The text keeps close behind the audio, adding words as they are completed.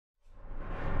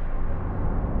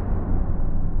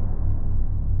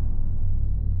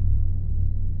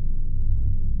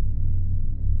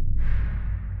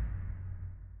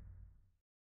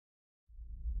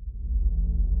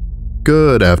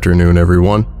Good afternoon,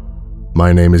 everyone.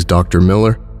 My name is Dr.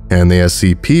 Miller, and the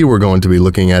SCP we're going to be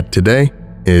looking at today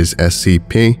is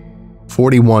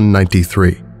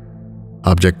SCP-4193.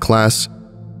 Object Class: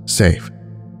 Safe.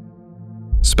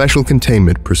 Special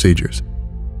Containment Procedures.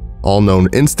 All known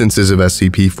instances of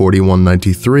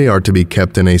SCP-4193 are to be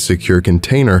kept in a secure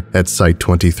container at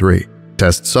Site-23.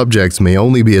 Test subjects may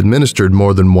only be administered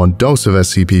more than one dose of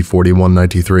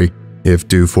SCP-4193 if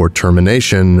due for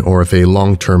termination or if a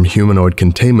long-term humanoid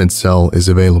containment cell is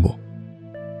available.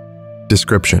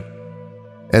 Description: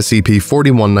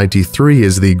 SCP-4193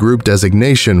 is the group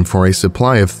designation for a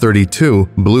supply of 32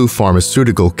 blue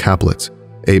pharmaceutical caplets,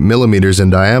 8 mm in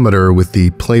diameter with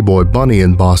the Playboy bunny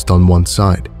embossed on one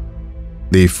side.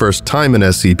 The first time an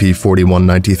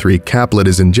SCP-4193 caplet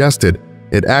is ingested,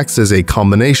 it acts as a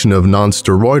combination of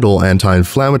non-steroidal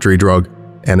anti-inflammatory drug,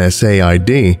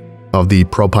 NSAID, of the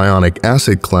propionic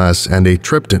acid class and a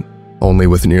tryptin, only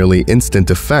with nearly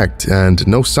instant effect and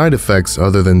no side effects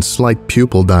other than slight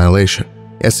pupil dilation.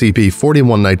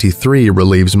 SCP-4193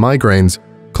 relieves migraines,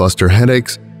 cluster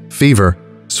headaches, fever,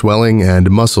 swelling,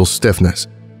 and muscle stiffness.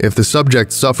 If the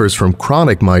subject suffers from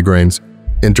chronic migraines,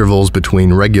 intervals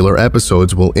between regular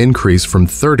episodes will increase from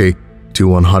 30 to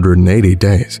 180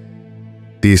 days.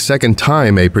 The second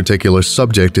time a particular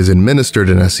subject is administered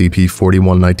an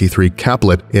SCP-4193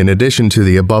 caplet, in addition to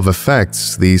the above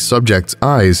effects, the subject's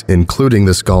eyes, including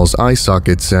the skull's eye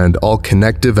sockets and all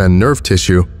connective and nerve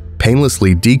tissue,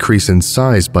 painlessly decrease in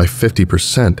size by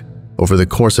 50% over the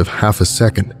course of half a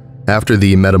second. After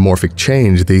the metamorphic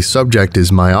change, the subject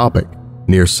is myopic,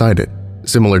 nearsighted,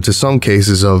 similar to some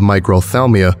cases of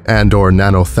microphthalmia and/or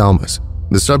nanophthalmus.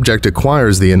 The subject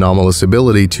acquires the anomalous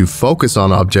ability to focus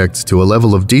on objects to a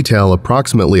level of detail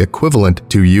approximately equivalent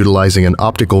to utilizing an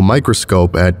optical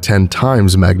microscope at 10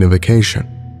 times magnification.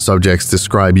 Subjects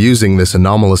describe using this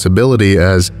anomalous ability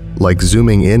as like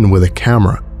zooming in with a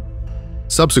camera.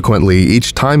 Subsequently,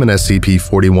 each time an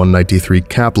SCP-4193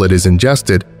 caplet is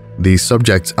ingested, the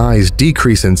subject's eyes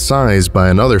decrease in size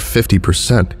by another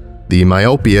 50%. The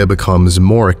myopia becomes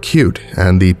more acute,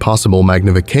 and the possible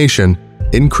magnification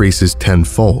increases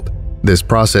tenfold. This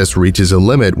process reaches a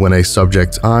limit when a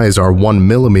subject's eyes are 1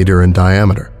 mm in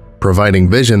diameter, providing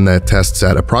vision that tests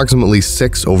at approximately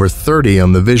 6/30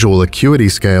 on the visual acuity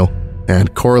scale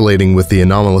and correlating with the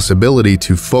anomalous ability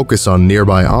to focus on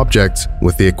nearby objects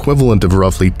with the equivalent of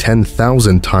roughly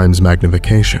 10,000 times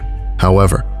magnification.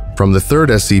 However, from the third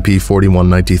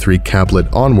SCP-4193 caplet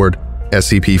onward,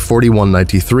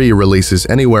 SCP-4193 releases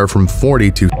anywhere from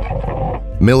 40 to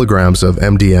milligrams of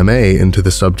MDMA into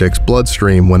the subject's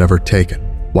bloodstream whenever taken.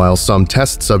 While some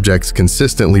test subjects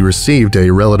consistently received a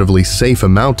relatively safe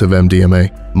amount of MDMA,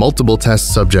 multiple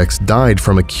test subjects died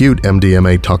from acute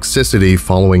MDMA toxicity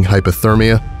following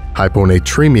hypothermia,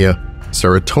 hyponatremia,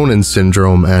 serotonin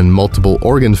syndrome, and multiple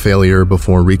organ failure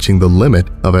before reaching the limit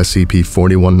of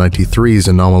SCP-4193's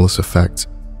anomalous effects.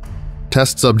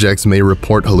 Test subjects may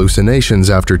report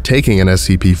hallucinations after taking an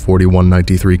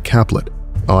SCP-4193 caplet.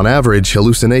 On average,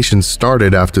 hallucinations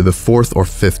started after the 4th or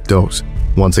 5th dose.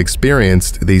 Once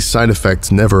experienced, these side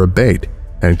effects never abate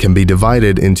and can be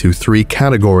divided into 3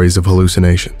 categories of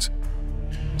hallucinations.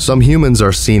 Some humans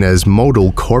are seen as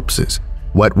modal corpses,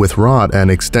 wet with rot and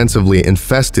extensively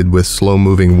infested with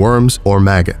slow-moving worms or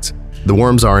maggots. The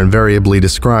worms are invariably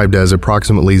described as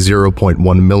approximately 0.1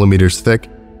 mm thick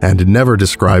and never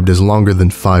described as longer than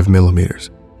 5 mm.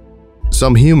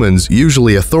 Some humans,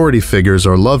 usually authority figures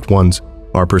or loved ones,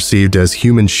 are perceived as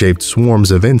human-shaped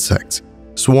swarms of insects.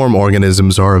 Swarm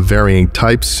organisms are of varying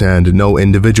types, and no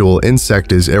individual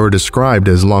insect is ever described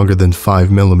as longer than 5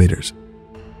 mm.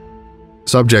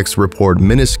 Subjects report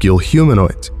minuscule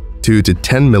humanoids, 2 to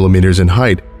 10 mm in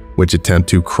height, which attempt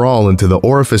to crawl into the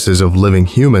orifices of living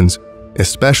humans,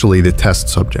 especially the test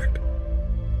subject.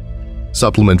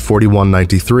 Supplement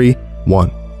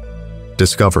 4193-1.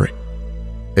 Discovery: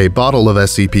 a bottle of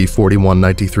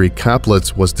SCP-4193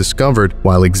 caplets was discovered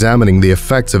while examining the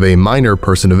effects of a minor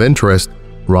person of interest,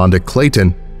 Rhonda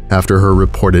Clayton, after her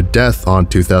reported death on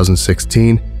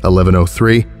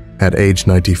 2016-11/03 at age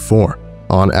 94.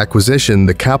 On acquisition,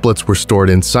 the caplets were stored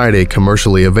inside a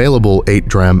commercially available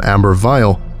 8-dram amber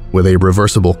vial with a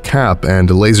reversible cap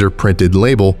and laser-printed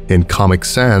label in Comic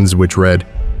Sans which read,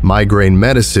 "Migraine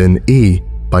Medicine E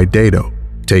by Dado.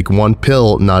 Take 1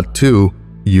 pill, not 2.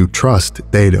 You trust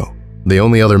Dado." The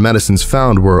only other medicines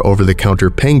found were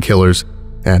over-the-counter painkillers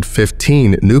and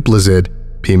 15 Nuplazid,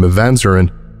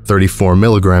 pimavanserin, 34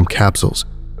 mg capsules,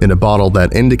 in a bottle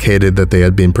that indicated that they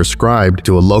had been prescribed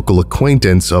to a local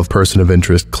acquaintance of person of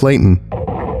interest Clayton.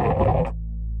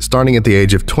 Starting at the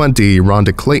age of 20,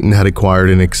 Rhonda Clayton had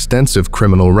acquired an extensive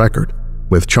criminal record.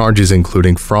 with charges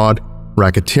including fraud,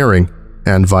 racketeering,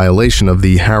 and violation of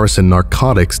the Harrison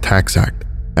Narcotics Tax Act.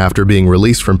 After being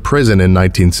released from prison in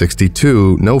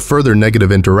 1962, no further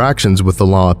negative interactions with the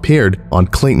law appeared on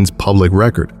Clayton's public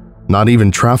record, not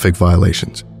even traffic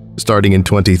violations. Starting in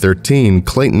 2013,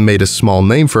 Clayton made a small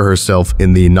name for herself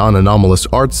in the non-anomalous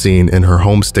art scene in her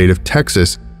home state of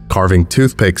Texas, carving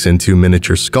toothpicks into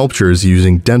miniature sculptures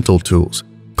using dental tools.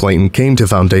 Clayton came to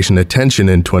Foundation attention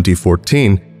in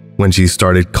 2014 when she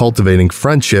started cultivating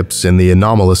friendships in the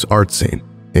anomalous art scene,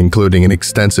 including an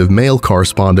extensive mail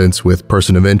correspondence with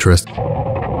Person of Interest.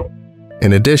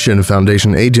 In addition,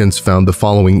 Foundation agents found the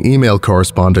following email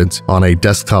correspondence on a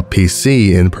desktop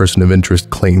PC in Person of Interest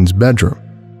Clayton's bedroom.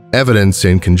 Evidence,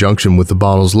 in conjunction with the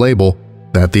bottle's label,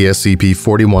 that the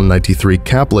SCP-4193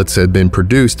 caplets had been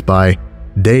produced by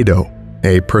Dado,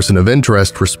 a person of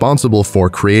interest responsible for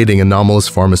creating anomalous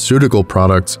pharmaceutical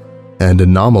products and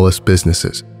anomalous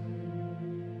businesses.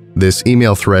 This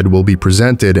email thread will be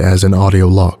presented as an audio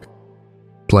log.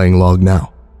 Playing log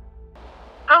now.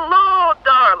 Hello,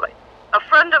 darling. A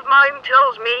friend of mine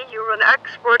tells me you're an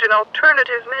expert in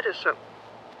alternative medicine.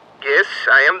 Yes,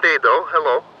 I am Dado.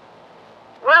 Hello.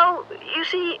 Well, you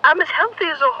see, I'm as healthy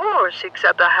as a horse,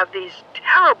 except I have these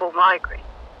terrible migraines.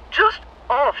 Just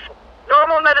awful.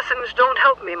 Normal medicines don't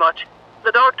help me much.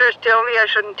 The doctors tell me I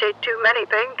shouldn't take too many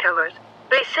painkillers.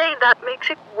 They say that makes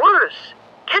it worse.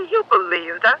 Can you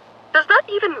believe that? Does that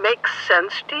even make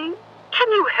sense to you?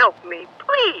 Can you help me,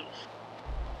 please?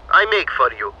 I make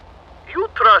for you. You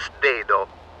trust Dado.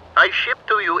 I ship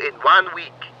to you in 1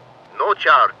 week. No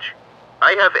charge.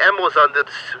 I have Amazon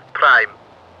Prime.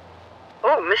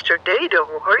 Oh, Mr. Dado,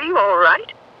 are you all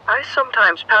right? I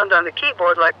sometimes pound on the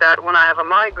keyboard like that when I have a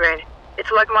migraine. It's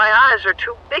like my eyes are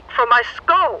too big for my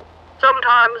skull.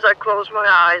 Sometimes I close my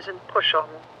eyes and push on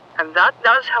them, and that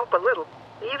does help a little,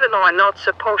 even though I'm not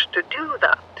supposed to do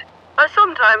that. I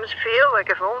sometimes feel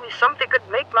like if only something could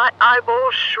make my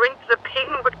eyeballs shrink, the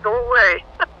pain would go away.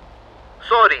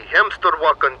 Sorry, hamster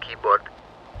walk on keyboard.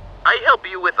 I help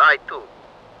you with eye too.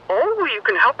 Oh, you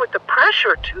can help with the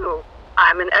pressure too.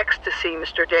 I'm in ecstasy,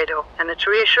 Mr. Dado, and it's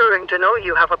reassuring to know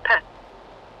you have a pet.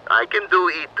 I can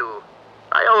do E2.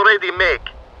 I already make.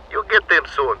 You'll get them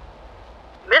soon.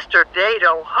 Mr.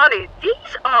 Dado, honey,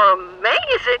 these are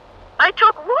amazing. I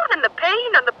took one and the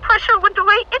pain and the pressure went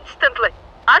away instantly.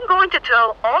 I'm going to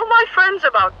tell all my friends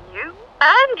about you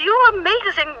and your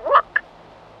amazing work.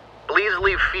 Please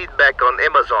leave feedback on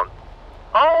Amazon.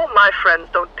 All my friends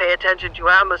don't pay attention to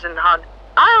Amazon, hon.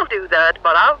 I'll do that,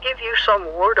 but I'll give you some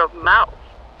word of mouth.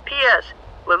 P.S.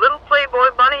 The little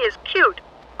Playboy bunny is cute,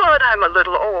 but I'm a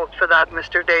little old for that,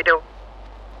 Mr. Dado.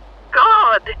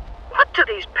 God, what do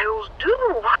these pills do?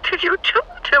 What did you do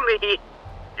to me?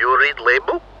 You read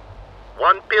label?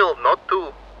 1 pill, not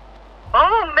 2.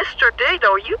 Oh, Mr.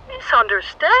 Dado, you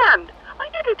misunderstand. I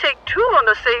didn't take 2 on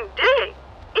the same day.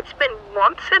 It's been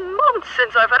months and months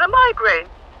since I've had a migraine.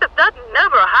 That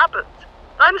never happens.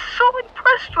 I'm so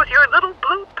impressed with your little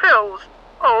blue pills.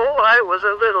 Oh, I was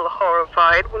a little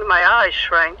horrified when my eyes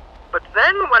shrank. But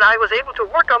then when I was able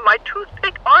to work on my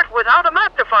toothpick art without a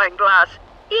magnifying glass,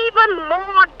 even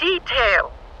more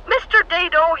detail. Mr.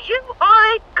 Dado, you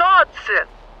are a godsend.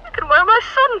 I can wear my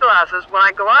sunglasses when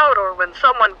I go out or when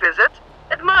someone visits.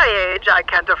 At my age, I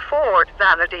can't afford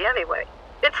vanity anyway.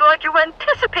 It's like you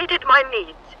anticipated my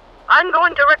needs. I'm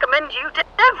going to recommend you to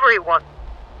everyone.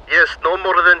 Yes, no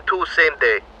more than 2 same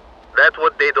day. That's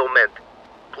what Dado meant.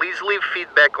 Please leave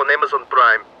feedback on Amazon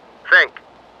Prime. Thank.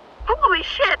 Holy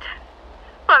shit.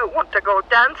 I want to go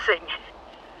dancing.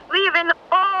 Leave in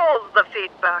all the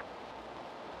feedback.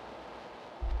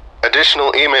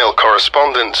 Additional email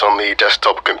correspondence on the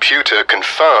desktop computer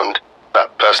confirmed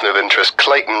that Person of Interest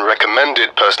Clayton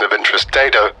recommended Person of Interest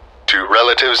Dado to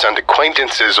relatives and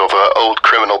acquaintances of her old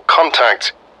criminal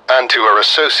contacts and to her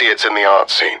associates in the art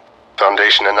scene.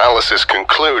 Foundation analysis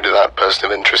conclude that Person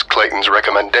of Interest Clayton's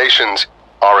recommendations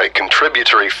are a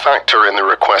contributory factor in the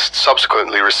request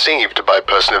subsequently received by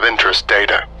Person of Interest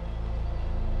Dado.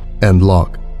 End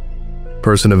log.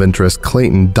 Person of Interest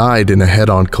Clayton died in a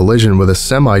head-on collision with a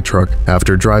semi-truck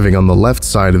after driving on the left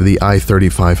side of the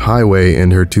I-35 highway in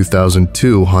her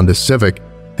 2002 Honda Civic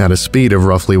at a speed of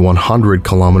roughly 100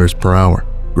 kilometers per hour,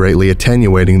 greatly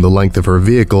attenuating the length of her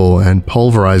vehicle and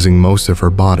pulverizing most of her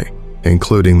body,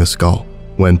 including the skull.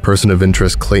 When Person of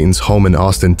Interest Clayton's home in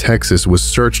Austin, Texas was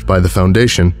searched by the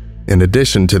Foundation, in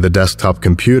addition to the desktop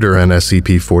computer and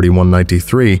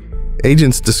SCP-4193,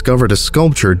 agents discovered a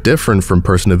sculpture different from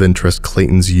Person of Interest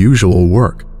Clayton's usual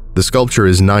work. The sculpture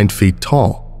is 9 feet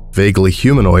tall, vaguely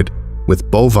humanoid, with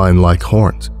bovine-like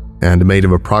horns, and made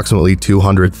of approximately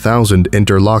 200,000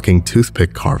 interlocking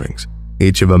toothpick carvings.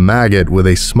 each of a maggot with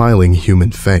a smiling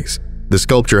human face. The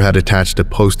sculpture had attached a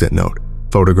post-it note,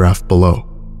 photographed below.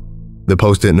 The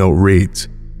post-it note reads,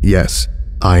 "Yes,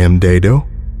 I am Dado."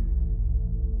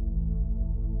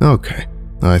 Okay,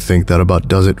 I think that about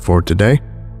does it for today.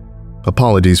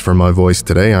 Apologies for my voice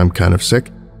today, I'm kind of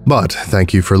sick. But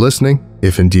thank you for listening,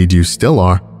 if indeed you still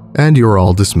are, and you're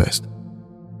all dismissed.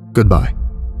 Goodbye.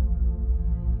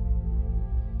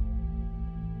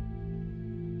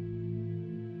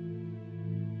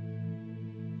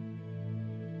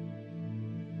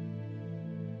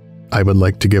 I would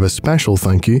like to give a special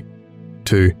thank you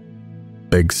to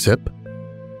Big Sip,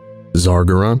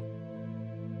 Zargaron,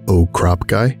 Oh Crap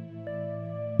Guy,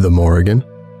 The Morrigan,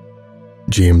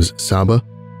 James Saba,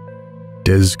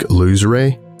 Dizg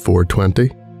Loseray 420,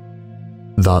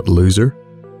 That Loser,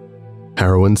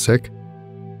 Heroin Sick,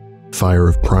 Fire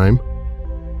of Prime,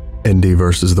 Indie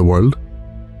vs. the World,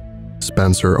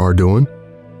 Spencer Ardoin,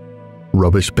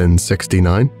 Rubbish Bin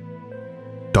 69,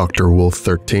 Dr. Wolf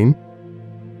 13,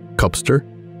 Cupster,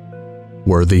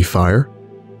 Worthy Fire,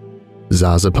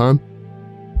 Zazapan,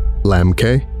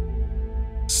 Lamk,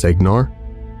 Signar,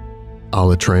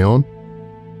 Alatreon,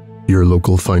 Your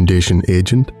Local Foundation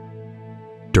Agent,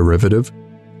 Derivative,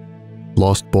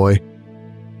 Lost Boy,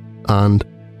 and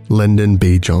Lyndon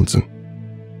B. Johnson.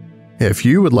 If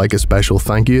you would like a special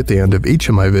thank you at the end of each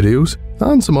of my videos,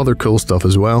 and some other cool stuff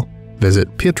as well,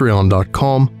 visit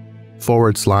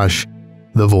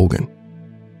patreon.com/TheVolgun.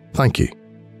 Thank you.